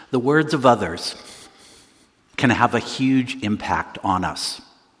The words of others can have a huge impact on us.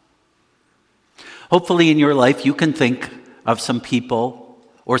 Hopefully in your life you can think of some people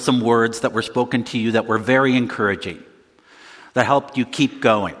or some words that were spoken to you that were very encouraging, that helped you keep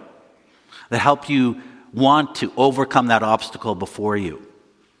going, that helped you want to overcome that obstacle before you.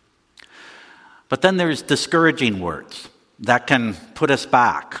 But then there's discouraging words that can put us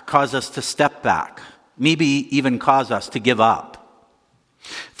back, cause us to step back, maybe even cause us to give up.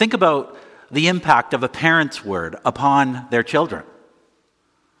 Think about the impact of a parent's word upon their children.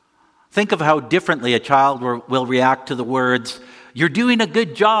 Think of how differently a child will react to the words, "You're doing a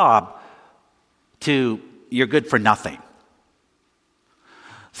good job," to "You're good for nothing."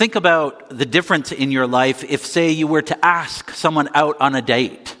 Think about the difference in your life if, say, you were to ask someone out on a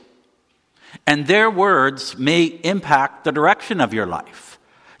date, and their words may impact the direction of your life.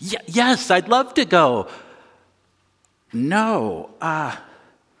 Yes, I'd love to go. No, I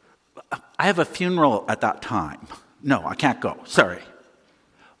have a funeral at that time. No, I can't go. Sorry.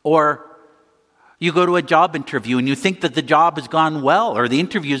 Or you go to a job interview and you think that the job has gone well or the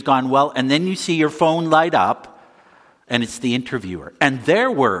interview has gone well, and then you see your phone light up and it's the interviewer. And their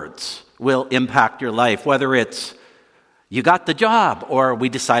words will impact your life, whether it's "you got the job" or "we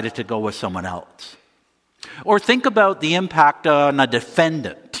decided to go with someone else." Or think about the impact on a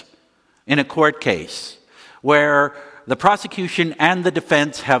defendant in a court case where the prosecution and the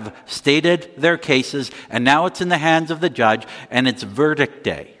defense have stated their cases, and now it's in the hands of the judge, and it's verdict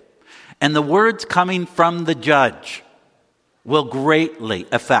day. And the words coming from the judge will greatly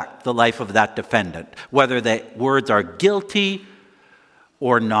affect the life of that defendant, whether the words are guilty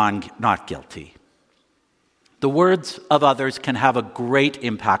or not guilty. The words of others can have a great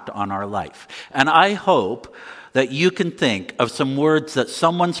impact on our life. And I hope that you can think of some words that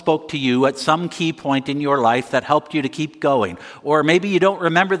someone spoke to you at some key point in your life that helped you to keep going. Or maybe you don't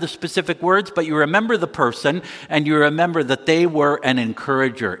remember the specific words, but you remember the person and you remember that they were an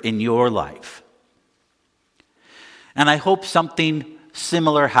encourager in your life. And I hope something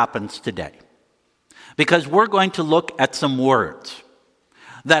similar happens today, because we're going to look at some words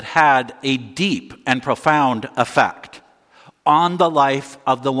that had a deep and profound effect on the life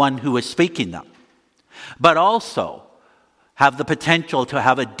of the one who is speaking them, but also have the potential to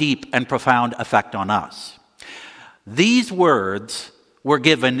have a deep and profound effect on us. These words were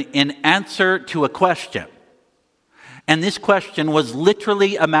given in answer to a question. And this question was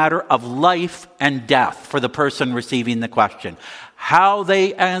literally a matter of life and death for the person receiving the question. How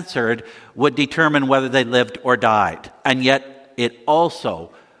they answered would determine whether they lived or died. And yet it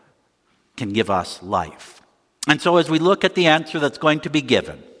also can give us life. And so as we look at the answer that's going to be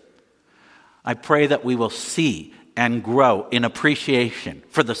given, I pray that we will see and grow in appreciation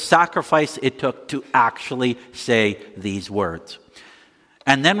for the sacrifice it took to actually say these words.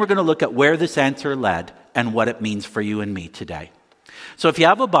 And then we're going to look at where this answer led and what it means for you and me today. So if you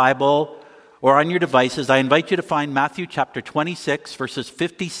have a Bible or on your devices, I invite you to find Matthew chapter 26, verses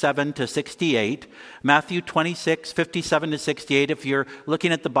 57 to 68. Matthew 26, 57 to 68. If you're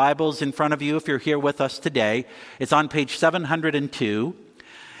looking at the Bibles in front of you, if you're here with us today, it's on page 702.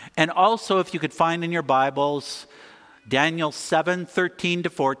 And also, if you could find in your Bibles, Daniel 7, 13 to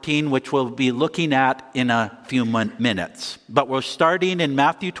 14, which we'll be looking at in a few minutes. But we're starting in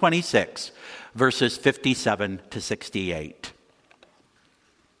Matthew 26, verses 57 to 68.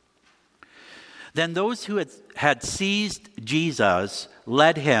 Then those who had seized Jesus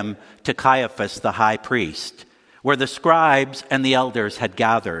led him to Caiaphas the high priest, where the scribes and the elders had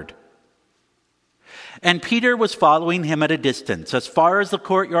gathered. And Peter was following him at a distance, as far as the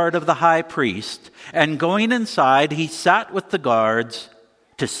courtyard of the high priest, and going inside, he sat with the guards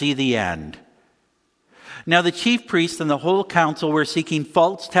to see the end. Now the chief priests and the whole council were seeking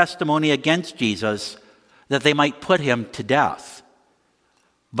false testimony against Jesus, that they might put him to death.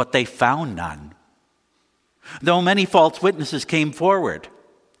 But they found none, though many false witnesses came forward.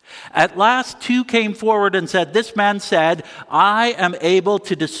 At last, two came forward and said, "This man said, I am able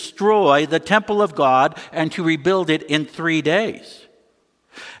to destroy the temple of God and to rebuild it in 3 days."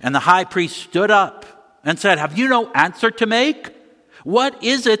 And the high priest stood up and said, "Have you no answer to make? What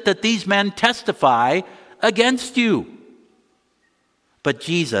is it that these men testify against you?" But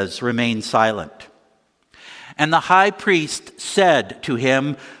Jesus remained silent. And the high priest said to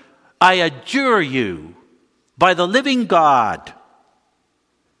him, "I adjure you by the living God,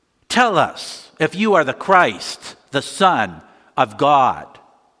 tell us if you are the Christ, the Son of God."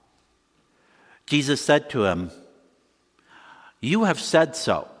 Jesus said to him, "You have said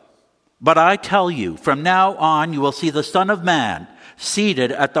so, but I tell you, from now on you will see the Son of Man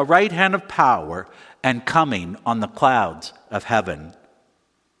seated at the right hand of power and coming on the clouds of heaven."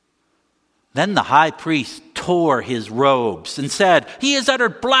 Then the high priest tore his robes and said, "He has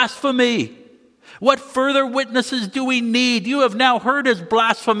uttered blasphemy. What further witnesses do we need? You have now heard his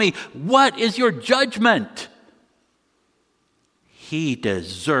blasphemy. What is your judgment?" "He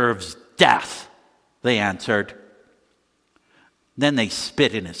deserves death," they answered. Then they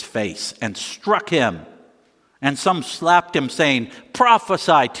spit in his face and struck him. And some slapped him, saying,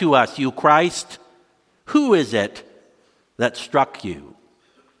 "Prophesy to us, you Christ. Who is it that struck you?"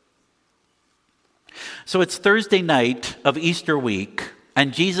 So it's Thursday night of Easter week,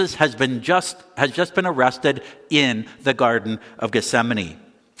 and Jesus has just been arrested in the Garden of Gethsemane.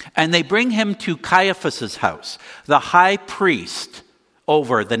 And they bring him to Caiaphas' house, the high priest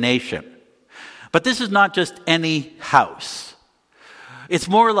over the nation. But this is not just any house. It's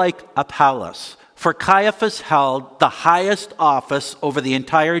more like a palace. For Caiaphas held the highest office over the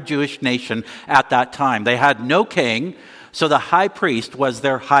entire Jewish nation at that time. They had no king, so the high priest was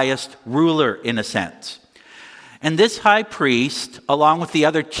their highest ruler in a sense. And this high priest, along with the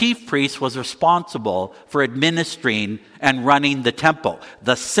other chief priests, was responsible for administering and running the temple,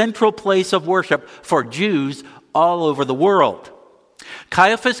 the central place of worship for Jews all over the world.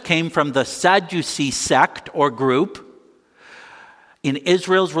 Caiaphas came from the Sadducee sect or group in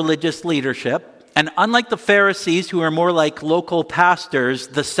Israel's religious leadership. And unlike the Pharisees, who are more like local pastors,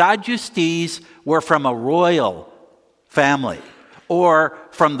 the Sadducees were from a royal family or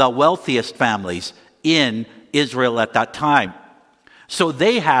from the wealthiest families in Israel at that time. So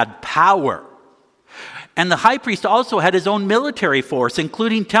they had power. And the high priest also had his own military force,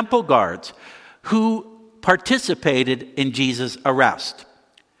 including temple guards, who participated in Jesus' arrest.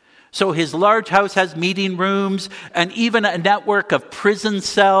 So his large house has meeting rooms and even a network of prison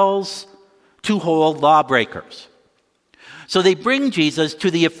cells to hold lawbreakers. So they bring Jesus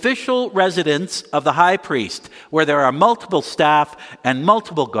to the official residence of the high priest, where there are multiple staff and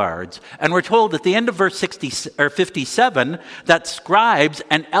multiple guards. And we're told at the end of verse 57 that scribes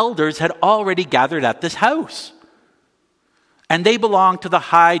and elders had already gathered at this house. And they belonged to the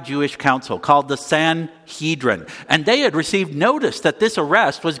high Jewish council called the Sanhedrin. And they had received notice that this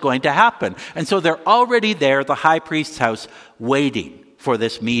arrest was going to happen. And so they're already there at the high priest's house waiting for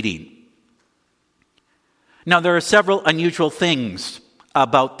this meeting. Now, there are several unusual things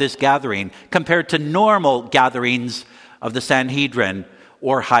about this gathering compared to normal gatherings of the Sanhedrin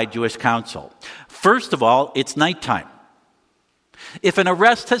or High Jewish Council. First of all, it's nighttime. If an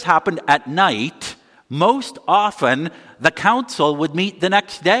arrest has happened at night, most often the council would meet the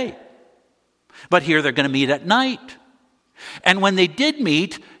next day. But here they're going to meet at night. And when they did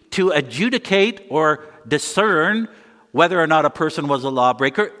meet to adjudicate or discern whether or not a person was a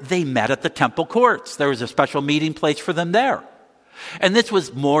lawbreaker, they met at the temple courts. There was a special meeting place for them there. And this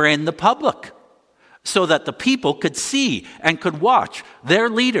was more in the public, so that the people could see and could watch their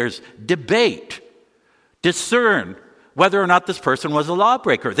leaders debate, discern whether or not this person was a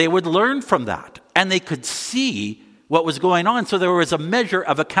lawbreaker. They would learn from that, and they could see what was going on. So there was a measure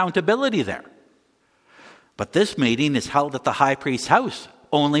of accountability there. But this meeting is held at the high priest's house,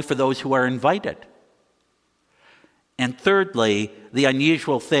 only for those who are invited. And thirdly, the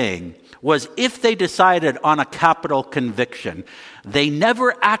unusual thing was if they decided on a capital conviction, they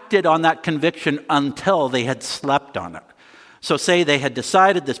never acted on that conviction until they had slept on it. So say they had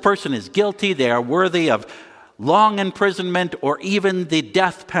decided this person is guilty, they are worthy of long imprisonment or even the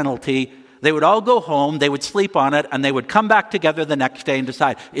death penalty. They would all go home, they would sleep on it, and they would come back together the next day and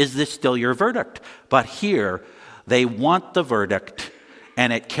decide, is this still your verdict? But here, they want the verdict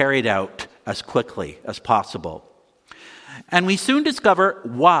and it carried out as quickly as possible. And we soon discover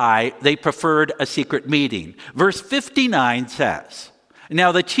why they preferred a secret meeting. Verse 59 says,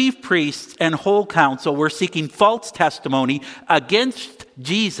 "Now the chief priests and whole council were seeking false testimony against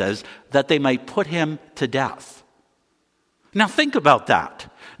Jesus that they might put him to death." Now think about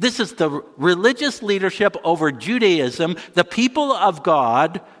that. This is the religious leadership over Judaism, the people of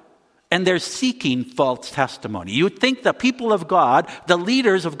God, and they're seeking false testimony. You would think the people of God, the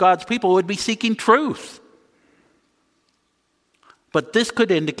leaders of God's people, would be seeking truth. But this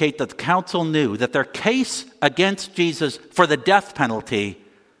could indicate that the council knew that their case against Jesus for the death penalty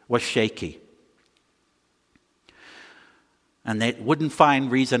was shaky. And they wouldn't find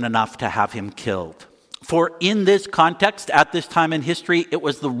reason enough to have him killed. For in this context, at this time in history, it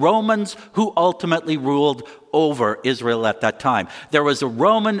was the Romans who ultimately ruled over Israel at that time. There was a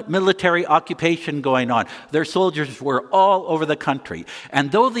Roman military occupation going on. Their soldiers were all over the country.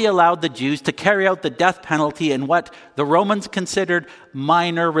 And though they allowed the Jews to carry out the death penalty in what the Romans considered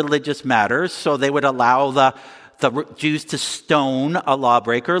minor religious matters, so they would allow the Jews to stone a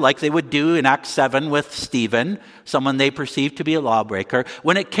lawbreaker like they would do in Acts 7 with Stephen, someone they perceived to be a lawbreaker.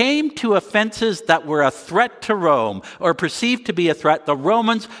 When it came to offenses that were a threat to Rome or perceived to be a threat, the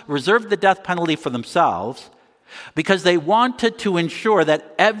Romans reserved the death penalty for themselves because they wanted to ensure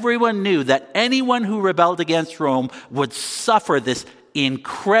that everyone knew that anyone who rebelled against Rome would suffer this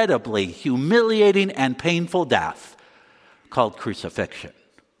incredibly humiliating and painful death called crucifixion.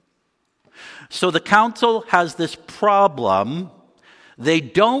 So the council has this problem. They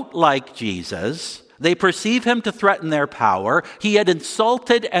don't like Jesus. They perceive him to threaten their power. He had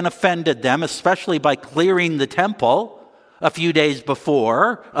insulted and offended them, especially by clearing the temple a few days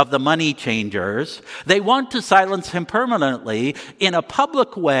before of the money changers. They want to silence him permanently in a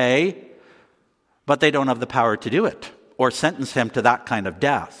public way, but they don't have the power to do it or sentence him to that kind of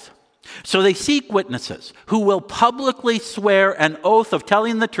death. So they seek witnesses who will publicly swear an oath of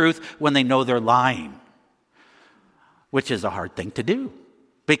telling the truth when they know they're lying, which is a hard thing to do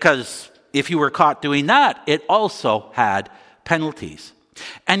because if you were caught doing that, it also had penalties.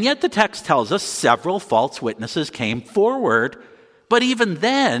 And yet the text tells us several false witnesses came forward, but even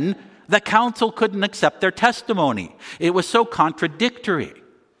then, the council couldn't accept their testimony. It was so contradictory.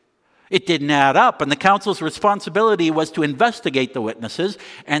 It didn't add up, and the council's responsibility was to investigate the witnesses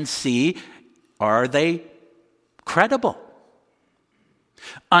and see, are they credible?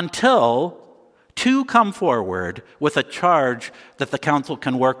 Until two come forward with a charge that the council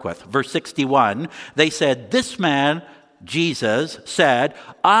can work with. Verse 61, they said, this man, Jesus, said,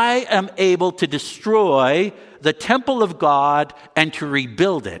 I am able to destroy the temple of God and to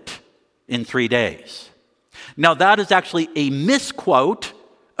rebuild it in 3 days. Now that is actually a misquote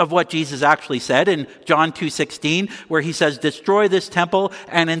of what Jesus actually said in John 2:16, where he says, destroy this temple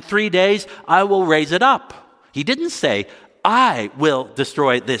and in 3 days I will raise it up. He didn't say, I will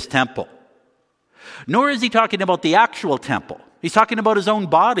destroy this temple. Nor is he talking about the actual temple. He's talking about his own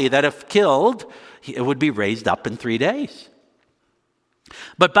body that if killed, it would be raised up in 3 days.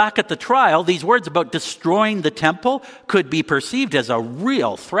 But back at the trial, these words about destroying the temple could be perceived as a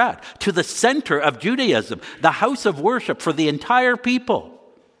real threat to the center of Judaism, the house of worship for the entire people.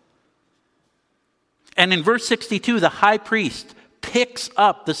 And in verse 62, the high priest picks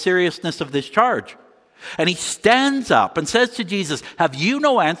up the seriousness of this charge. And he stands up and says to Jesus, have you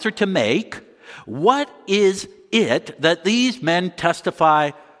no answer to make? What is it that these men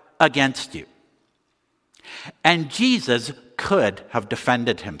testify against you? And Jesus could have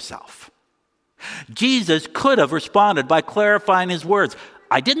defended himself. Jesus could have responded by clarifying his words.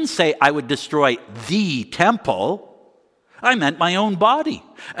 I didn't say I would destroy the temple. I meant my own body.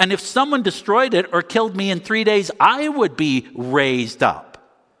 And if someone destroyed it or killed me in 3 days, I would be raised up.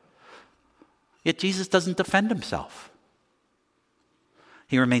 Yet Jesus doesn't defend himself.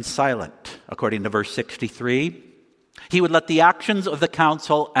 He remains silent, according to verse 63. He would let the actions of the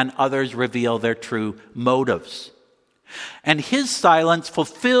council and others reveal their true motives. And his silence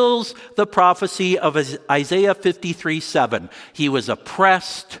fulfills the prophecy of Isaiah 53:7. He was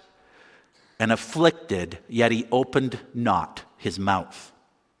oppressed and afflicted, yet he opened not his mouth.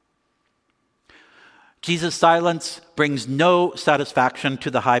 Jesus' silence brings no satisfaction to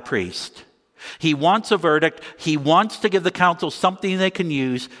the high priest. He wants a verdict. He wants to give the council something they can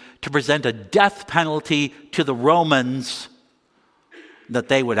use to present a death penalty to the Romans that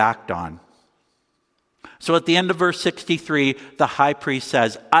they would act on. So at the end of verse 63, the high priest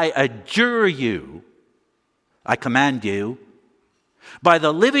says, I adjure you, I command you, by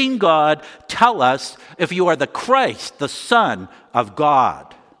the living God, tell us if you are the Christ, the Son of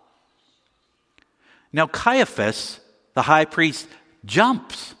God. Now Caiaphas, the high priest,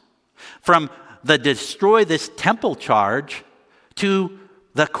 jumps from the destroy this temple charge to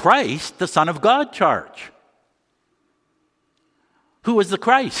the Christ, the Son of God charge. Who was the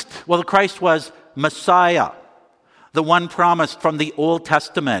Christ? Well, the Christ was Messiah, the one promised from the Old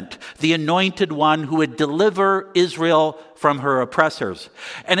Testament, the anointed one who would deliver Israel from her oppressors.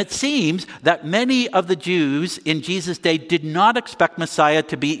 And it seems that many of the Jews in Jesus' day did not expect Messiah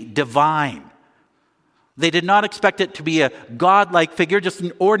to be divine. They did not expect it to be a godlike figure, just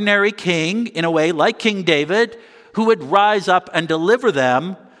an ordinary king, in a way, like King David, who would rise up and deliver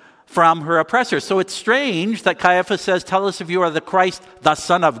them from her oppressors. So it's strange that Caiaphas says, tell us if you are the Christ, the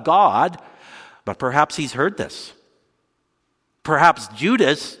Son of God. But perhaps he's heard this. Perhaps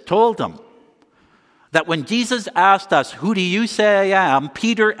Judas told him that when Jesus asked us, who do you say I am?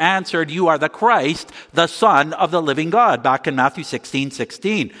 Peter answered, you are the Christ, the Son of the living God, back in Matthew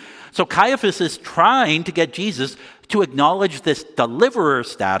 16:16. So Caiaphas is trying to get Jesus to acknowledge this deliverer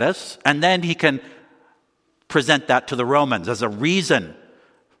status, and then he can present that to the Romans as a reason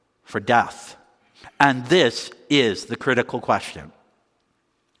for death. And this is the critical question.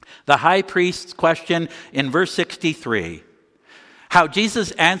 The high priest's question in verse 63, how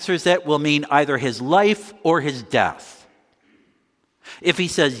Jesus answers it will mean either his life or his death. If he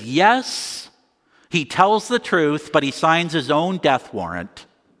says yes, he tells the truth, but he signs his own death warrant.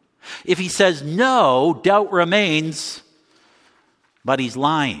 If he says no, doubt remains, but he's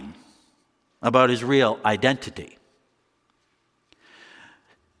lying about his real identity.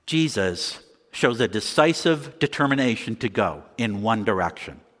 Jesus shows a decisive determination to go in one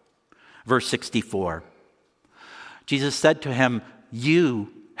direction. Verse 64, Jesus said to him,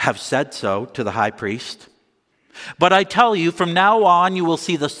 "You have said so," to the high priest. "But I tell you, from now on you will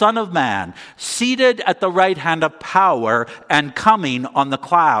see the Son of Man seated at the right hand of power and coming on the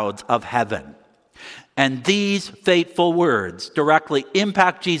clouds of heaven." And these fateful words directly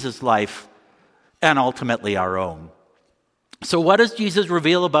impact Jesus' life and ultimately our own. So what does Jesus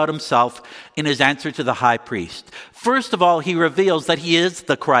reveal about himself in his answer to the high priest? First of all, he reveals that he is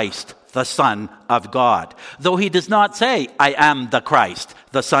the Christ, the Son of God, though he does not say, "I am the Christ,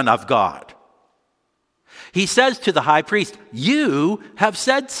 the Son of God." He says to the high priest, "You have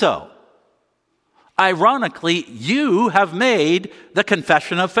said so." Ironically, you have made the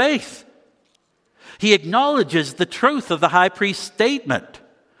confession of faith. He acknowledges the truth of the high priest's statement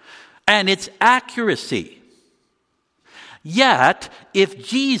and its accuracy. Yet, if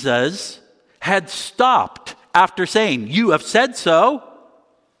Jesus had stopped after saying, "You have said so,"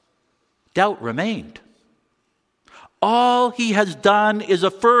 doubt remained. All he has done is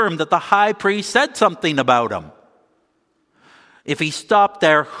affirm that the high priest said something about him. If he stopped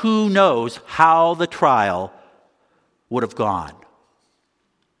there, who knows how the trial would have gone.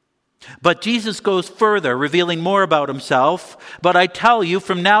 But Jesus goes further, revealing more about himself. "But I tell you,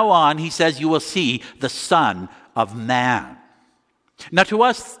 from now on," he says, "you will see the Son of Man." Now to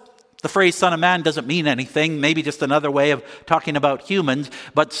us, the phrase Son of Man doesn't mean anything, maybe just another way of talking about humans.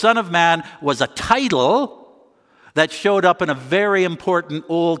 But Son of Man was a title that showed up in a very important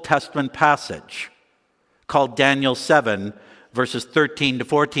Old Testament passage called Daniel 7, verses 13 to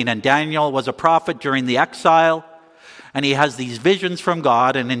 14. And Daniel was a prophet during the exile, and he has these visions from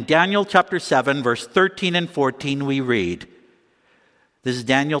God. And in Daniel chapter 7, verse 13 and 14, we read, this is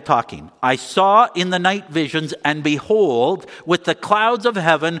Daniel talking, "I saw in the night visions, and behold, with the clouds of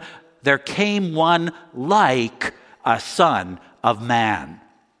heaven, there came one like a Son of Man.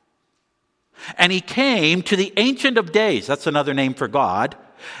 And he came to the Ancient of Days," that's another name for God,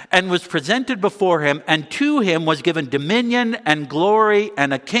 "and was presented before him, and to him was given dominion and glory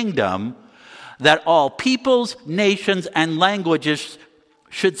and a kingdom, that all peoples, nations, and languages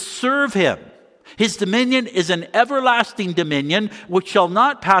should serve him. His dominion is an everlasting dominion which shall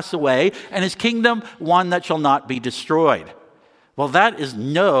not pass away, and his kingdom one that shall not be destroyed." Well, that is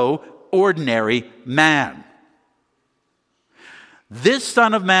no ordinary man. This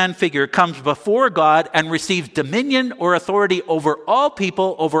Son of Man figure comes before God and receives dominion or authority over all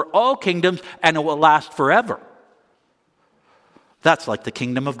people, over all kingdoms, and it will last forever. That's like the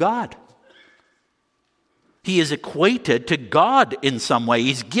kingdom of God. He is equated to God in some way.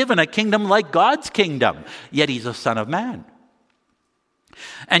 He's given a kingdom like God's kingdom, yet he's a Son of Man.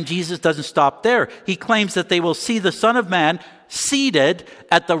 And Jesus doesn't stop there. He claims that they will see the Son of Man seated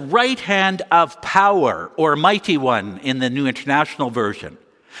at the right hand of power, or mighty one in the New International Version.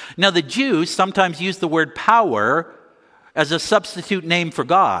 Now, the Jews sometimes use the word power as a substitute name for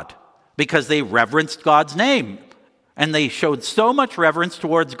God because they reverenced God's name. And they showed so much reverence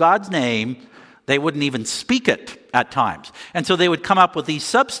towards God's name, they wouldn't even speak it at times. And so they would come up with these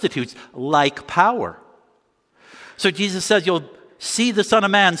substitutes like power. So Jesus says, "You'll see the Son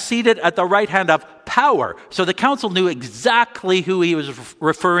of Man seated at the right hand of power." So the council knew exactly who he was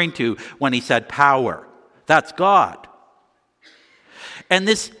referring to when he said power. That's God. And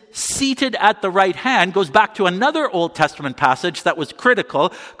this seated at the right hand goes back to another Old Testament passage that was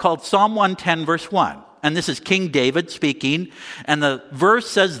critical called Psalm 110, verse 1. And this is King David speaking. And the verse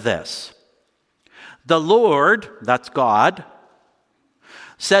says this, "The Lord," that's God,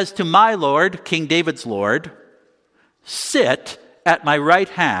 "says to my Lord," King David's Lord, "sit at my right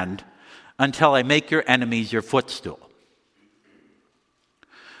hand until I make your enemies your footstool."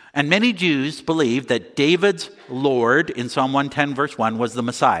 And many Jews believed that David's Lord in Psalm 110 verse 1 was the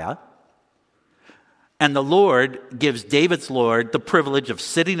Messiah. And the Lord gives David's Lord the privilege of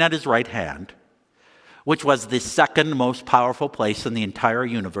sitting at his right hand, which was the second most powerful place in the entire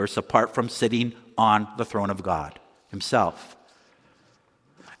universe apart from sitting on the throne of God himself.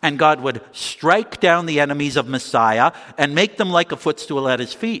 And God would strike down the enemies of Messiah and make them like a footstool at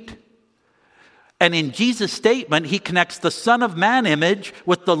his feet. And in Jesus' statement, he connects the Son of Man image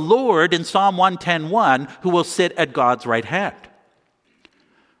with the Lord in Psalm 110:1, who will sit at God's right hand.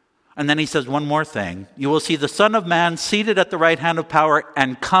 And then he says one more thing. You will see the Son of Man seated at the right hand of power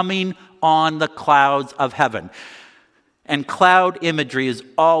and coming on the clouds of heaven. And cloud imagery is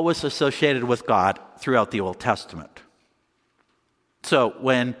always associated with God throughout the Old Testament. So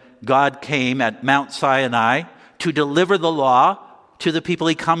when God came at Mount Sinai to deliver the law to the people,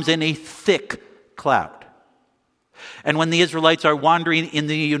 he comes in a thick cloud. And when the Israelites are wandering in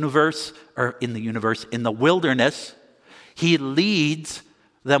the wilderness, he leads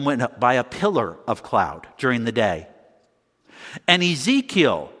them by a pillar of cloud during the day. And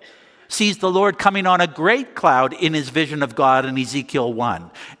Ezekiel sees the Lord coming on a great cloud in his vision of God in Ezekiel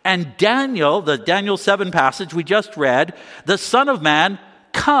 1. And Daniel, the Daniel 7 passage we just read, the Son of Man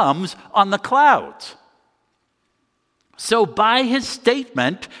comes on the clouds. So by his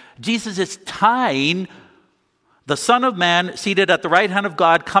statement, Jesus is tying the Son of Man seated at the right hand of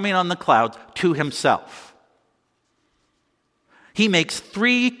God coming on the clouds to himself. He makes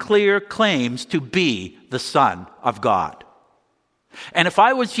 3 clear claims to be the Son of God. And if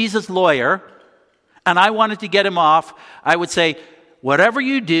I was Jesus' lawyer and I wanted to get him off, I would say, whatever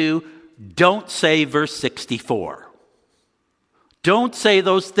you do, don't say verse 64. Don't say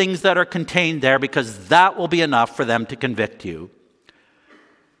those things that are contained there, because that will be enough for them to convict you.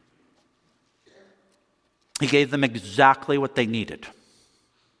 He gave them exactly what they needed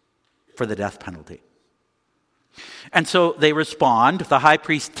for the death penalty. And so they respond. The high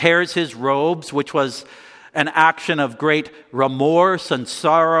priest tears his robes, which was an action of great remorse and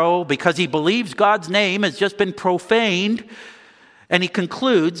sorrow because he believes God's name has just been profaned. And he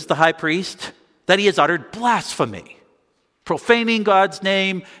concludes, the high priest, that he has uttered blasphemy. Profaning God's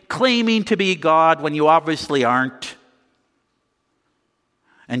name, claiming to be God when you obviously aren't.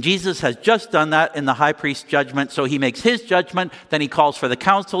 And Jesus has just done that in the high priest's judgment, so he makes his judgment, then he calls for the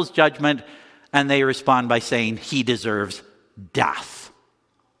council's judgment, and they respond by saying he deserves death.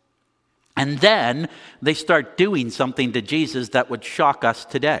 And then they start doing something to Jesus that would shock us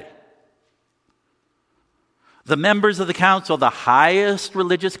today. The members of the council, the highest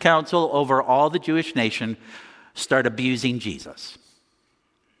religious council over all the Jewish nation, start abusing Jesus.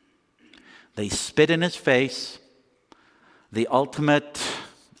 They spit in his face, the ultimate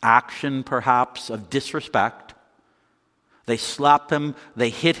action perhaps of disrespect. They slap him, they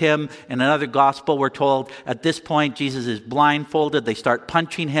hit him. In another gospel, we're told at this point Jesus is blindfolded. They start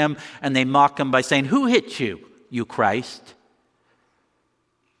punching him and they mock him by saying, "Who hit you, you Christ?"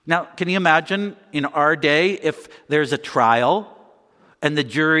 Now, can you imagine in our day if there's a trial and the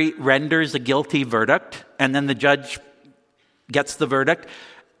jury renders a guilty verdict, and then the judge gets the verdict,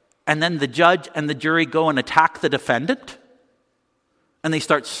 and then the judge and the jury go and attack the defendant, and they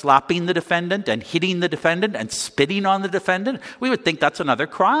start slapping the defendant and hitting the defendant and spitting on the defendant? We would think that's another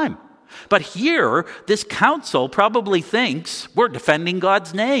crime. But here, this council probably thinks we're defending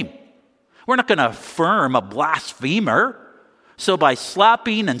God's name. We're not going to affirm a blasphemer. So by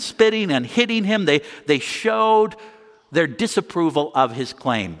slapping and spitting and hitting him, they showed their disapproval of his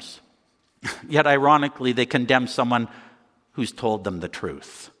claims. Yet ironically, they condemn someone who's told them the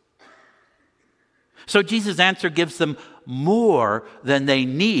truth. So Jesus' answer gives them more than they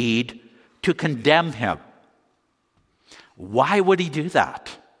need to condemn him. Why would he do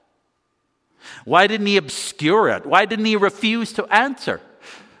that? Why didn't he obscure it? Why didn't he refuse to answer?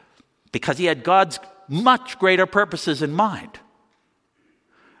 Because he had God's much greater purposes in mind.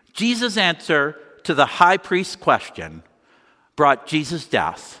 Jesus' answer to the high priest's question brought Jesus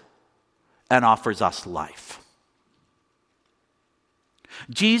death and offers us life.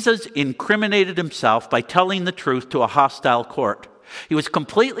 Jesus incriminated himself by telling the truth to a hostile court. He was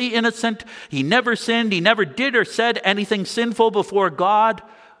completely innocent. He never sinned. He never did or said anything sinful before God,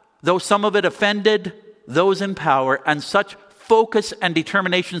 though some of it offended those in power. And such focus and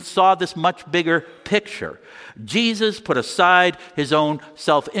determination saw this much bigger picture. Jesus put aside his own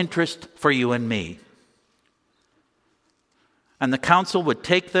self-interest for you and me. And the council would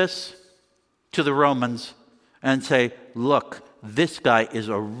take this to the Romans and say, look, this guy is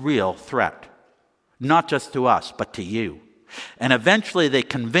a real threat, not just to us, but to you. And eventually they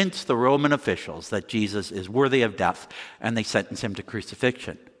convince the Roman officials that Jesus is worthy of death, and they sentence him to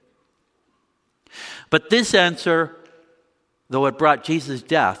crucifixion. But this answer, though it brought Jesus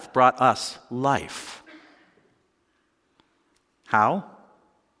death, brought us life. How?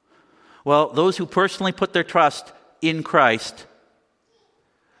 Well, those who personally put their trust in Christ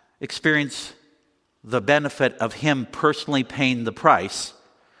experience the benefit of him personally paying the price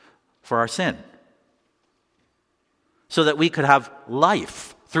for our sin, so that we could have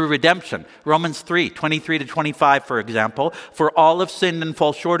life through redemption. Romans 3:23-25, for example. For all have sinned and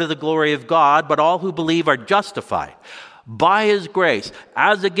fall short of the glory of God, but all who believe are justified by his grace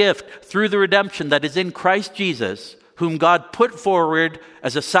as a gift through the redemption that is in Christ Jesus, whom God put forward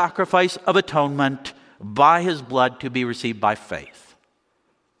as a sacrifice of atonement by his blood to be received by faith.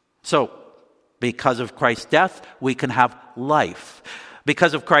 So, because of Christ's death, we can have life.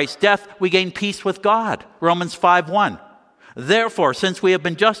 Because of Christ's death, we gain peace with God. Romans 5:1. Therefore, since we have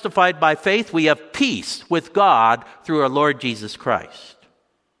been justified by faith, we have peace with God through our Lord Jesus Christ.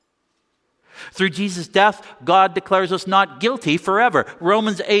 Through Jesus' death, God declares us not guilty forever.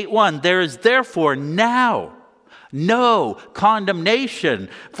 Romans 8:1. There is therefore now no condemnation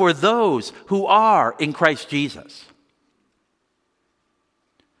for those who are in Christ Jesus.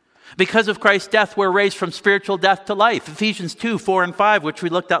 Because of Christ's death, we're raised from spiritual death to life. Ephesians 2:4-5, which we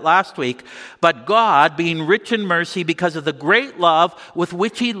looked at last week. But God, being rich in mercy because of the great love with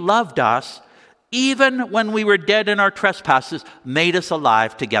which he loved us, even when we were dead in our trespasses, made us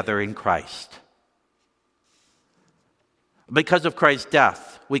alive together in Christ. Because of Christ's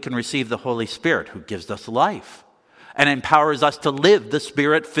death, we can receive the Holy Spirit, who gives us life and empowers us to live the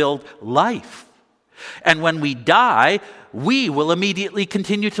Spirit-filled life. And when we die, we will immediately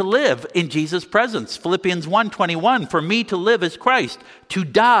continue to live in Jesus' presence. Philippians 1:21, for me to live is Christ, to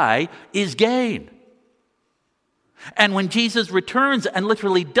die is gain. And when Jesus returns and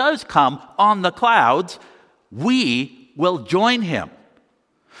literally does come on the clouds, we will join him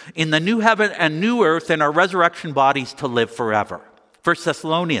in the new heaven and new earth in our resurrection bodies to live forever. 1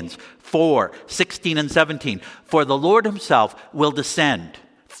 Thessalonians 4:16-17, for the Lord himself will descend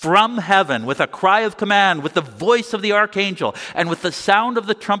from heaven with a cry of command, with the voice of the archangel, and with the sound of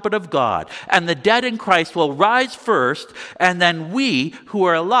the trumpet of God. And the dead in Christ will rise first, and then we who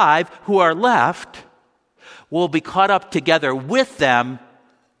are alive, who are left, will be caught up together with them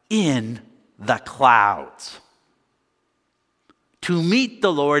in the clouds to meet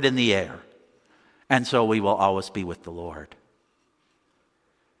the Lord in the air. And so we will always be with the Lord.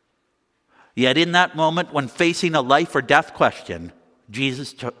 Yet in that moment when facing a life or death question,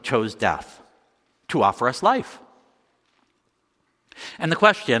 Jesus chose death to offer us life. And the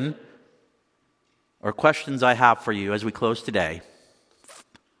question, or questions I have for you as we close today,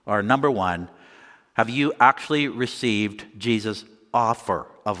 are number one, have you actually received Jesus' offer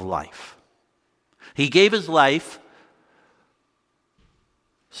of life? He gave his life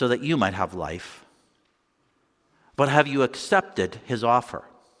so that you might have life. But have you accepted his offer?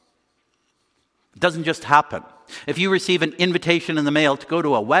 It doesn't just happen. If you receive an invitation in the mail to go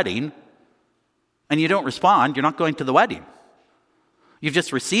to a wedding and you don't respond, you're not going to the wedding. You've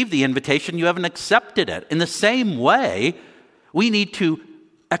just received the invitation, you haven't accepted it. In the same way, we need to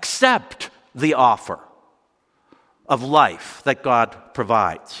accept the offer of life that God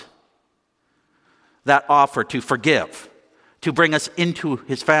provides. That offer to forgive, to bring us into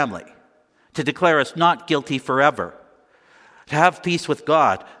his family, to declare us not guilty forever, to have peace with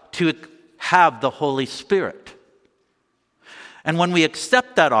God, to have the Holy Spirit. And when we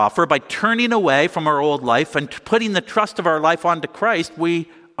accept that offer by turning away from our old life and putting the trust of our life onto Christ, we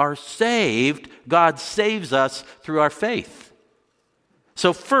are saved. God saves us through our faith.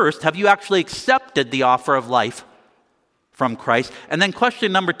 So first, have you actually accepted the offer of life from Christ? And then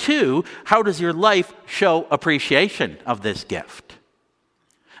question number two, how does your life show appreciation of this gift?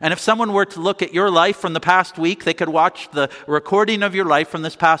 And if someone were to look at your life from the past week, they could watch the recording of your life from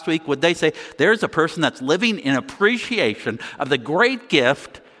this past week, would they say, there's a person that's living in appreciation of the great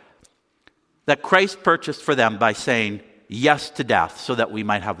gift that Christ purchased for them by saying yes to death so that we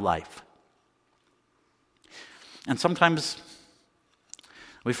might have life? And sometimes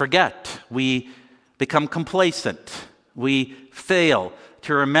we forget, we become complacent, we fail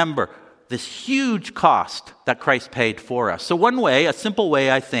to remember this huge cost that Christ paid for us. So one way, a simple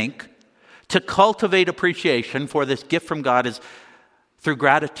way, I think, to cultivate appreciation for this gift from God is through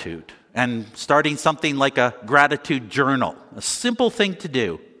gratitude and starting something like a gratitude journal. A simple thing to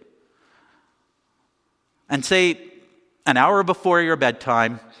do. And say an hour before your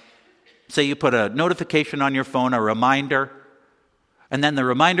bedtime, say you put a notification on your phone, a reminder, and then the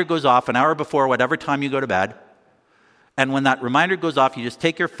reminder goes off an hour before whatever time you go to bed. And when that reminder goes off, you just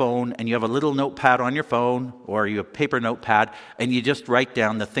take your phone and you have a little notepad on your phone or you have a paper notepad and you just write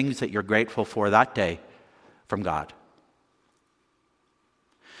down the things that you're grateful for that day from God.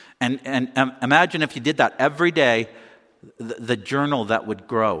 And imagine if you did that every day, the journal that would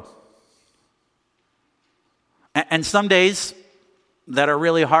grow. And some days that are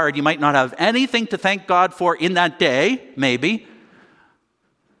really hard, you might not have anything to thank God for in that day, maybe.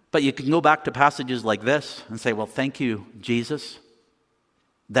 But you can go back to passages like this and say, well, thank you, Jesus.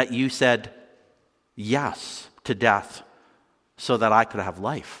 that you said yes to death so that I could have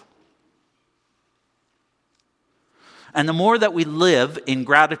life. And the more that we live in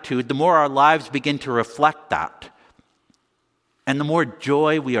gratitude, the more our lives begin to reflect that. And the more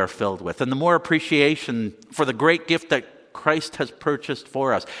joy we are filled with, and the more appreciation for the great gift that Christ has purchased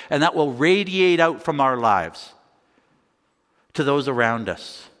for us. And that will radiate out from our lives to those around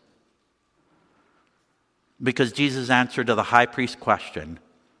us. Because Jesus' answer to the high priest question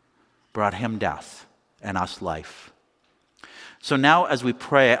brought him death and us life. So now as we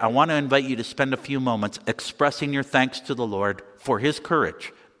pray, I want to invite you to spend a few moments expressing your thanks to the Lord for his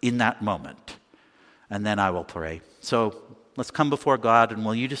courage in that moment. And then I will pray. So let's come before God, and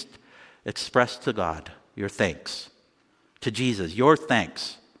will you just express to God your thanks, to Jesus, your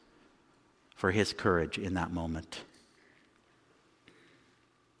thanks for his courage in that moment.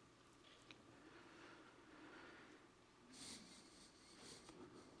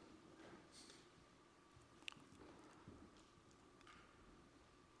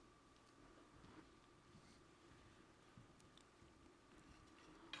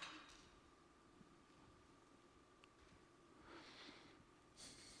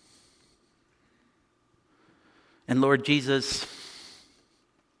 And Lord Jesus,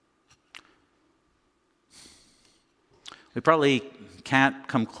 we probably can't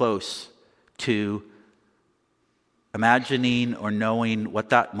come close to imagining or knowing what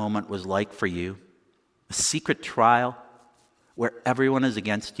that moment was like for you. A secret trial where everyone is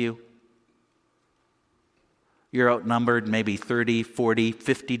against you. You're outnumbered maybe 30, 40,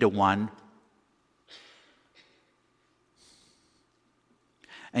 50 to 1.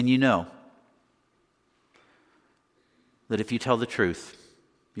 And you know that if you tell the truth,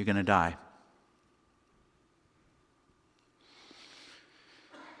 you're going to die.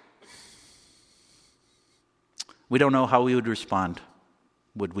 We don't know how we would respond,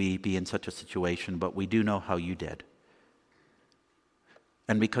 would we be in such a situation, but we do know how you did.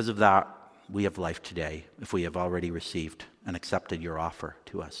 And because of that, we have life today, if we have already received and accepted your offer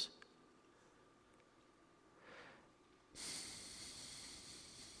to us.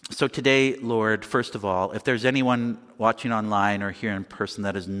 So today, Lord, first of all, if there's anyone watching online or here in person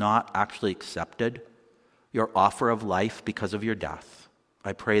that has not actually accepted your offer of life because of your death,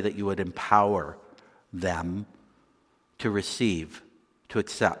 I pray that you would empower them to receive, to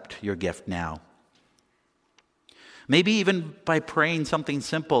accept your gift now. Maybe even by praying something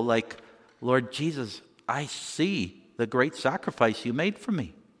simple like, Lord Jesus, I see the great sacrifice you made for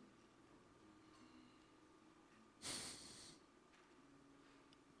me.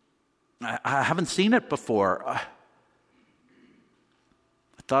 I haven't seen it before. I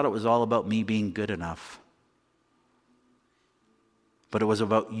thought it was all about me being good enough. But it was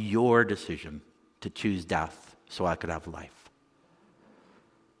about your decision to choose death so I could have life.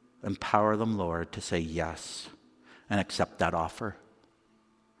 Empower them, Lord, to say yes and accept that offer.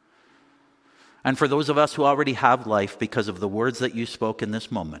 And for those of us who already have life because of the words that you spoke in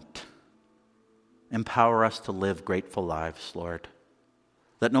this moment, empower us to live grateful lives, Lord.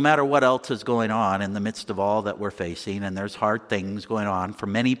 That no matter what else is going on in the midst of all that we're facing, and there's hard things going on for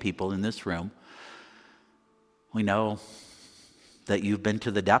many people in this room, we know that you've been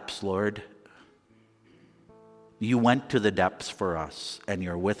to the depths, Lord. You went to the depths for us, and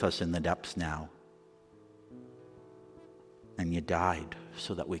you're with us in the depths now. And you died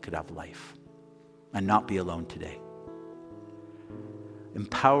so that we could have life and not be alone today.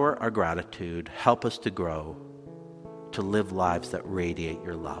 Empower our gratitude. Help us to grow, to live lives that radiate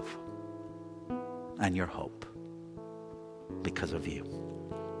your love and your hope because of you.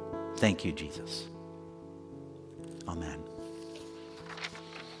 Thank you, Jesus. Amen.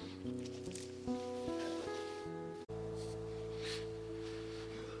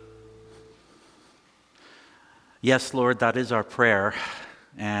 Yes, Lord, that is our prayer,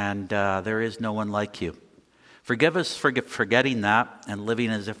 and there is no one like you. Forgive us for forgetting that and living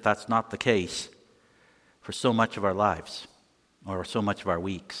as if that's not the case for so much of our lives or so much of our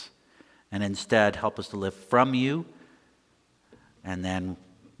weeks. And instead, help us to live from you and then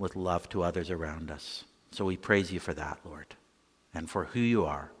with love to others around us. So we praise you for that, Lord, and for who you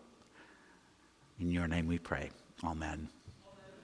are. In your name we pray. Amen.